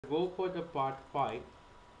Go for the part 5.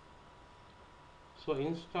 So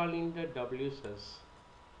installing the WSUS.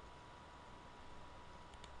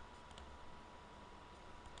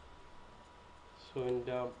 So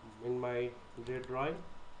in my Z drive,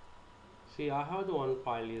 see I have the one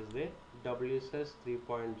file is there, WSUS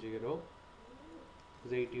 3.0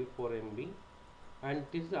 is 84 MB, and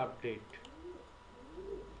this is the update.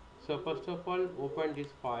 So first of all, open this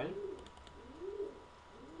file,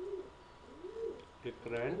 click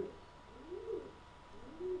run.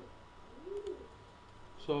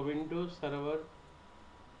 So Windows Server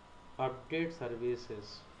update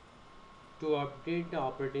services. To update the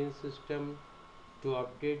operating system, to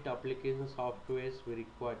update the application softwares, we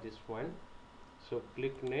require this one. So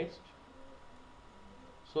click next.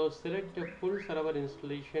 So select the full server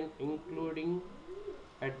installation including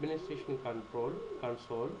administration control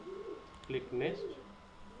console. Click next.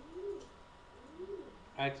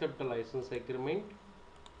 Accept the license agreement.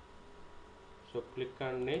 So click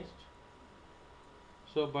on next.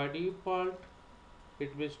 So by default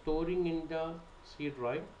it will be storing in the C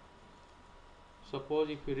drive. Suppose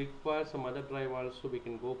if you require some other drive also, we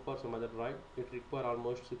can go for some other drive. It require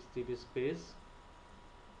almost 6 GB space.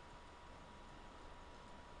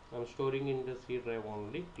 I'm storing in the C drive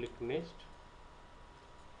only. Click next.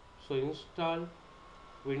 So install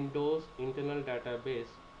Windows internal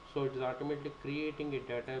database. So it is automatically creating a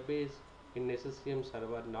database in SCCM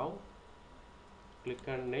server now. Click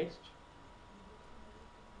on next.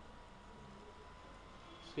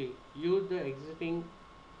 See, use the existing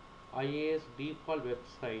IAS default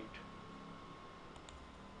website.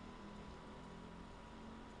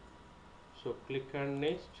 So click on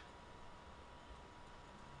next.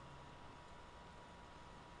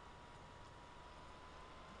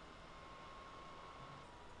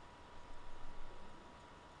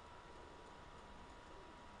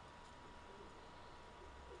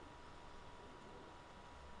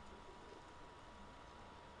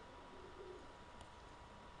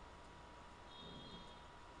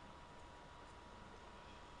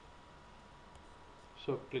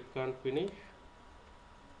 So click on finish.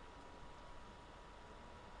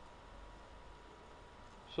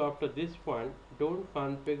 So after this one, don't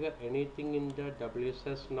configure anything in the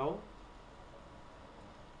WSUS now.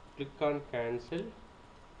 Click on cancel.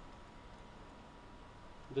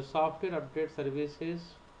 The software update services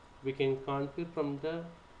we can configure from the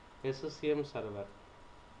SCCM server.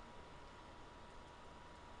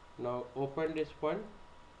 Now open this one.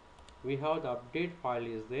 We have the update file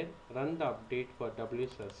is there. Run the update for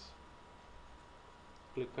WSUS.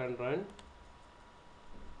 Click on run.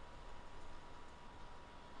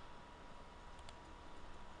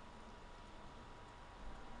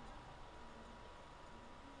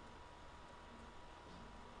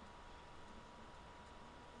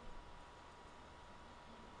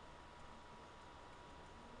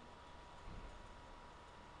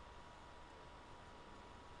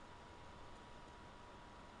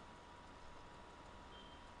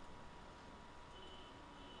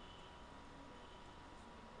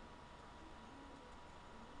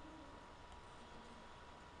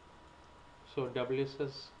 So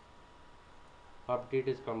WSUS update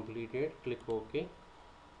is completed. Click OK.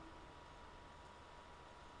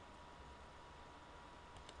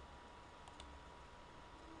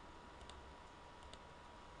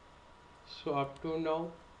 So up to now,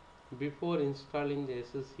 before installing the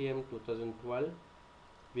SCCM 2012,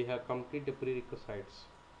 we have completed the prerequisites.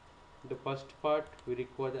 The first part, we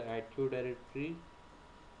require the Active Directory,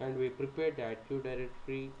 and we prepared the Active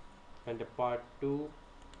Directory. And the part 2,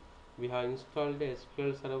 we have installed the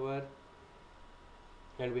SQL Server,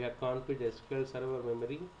 and we have configured the SQL Server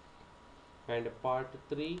memory. And part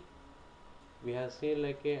 3, we have seen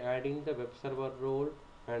like adding the web server role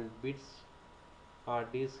and bits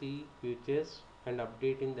RDC features and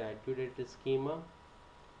updating the Active Directory schema.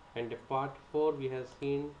 And part 4, we have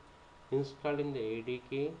seen installing the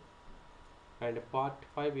ADK. And part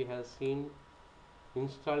 5, we have seen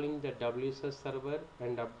installing the WSUS server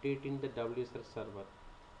and updating the WSUS server.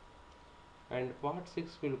 And part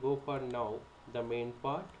 6 will go for now, the main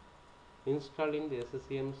part, installing the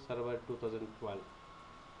SCCM server 2012.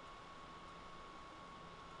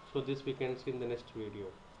 So this we can see in the next video.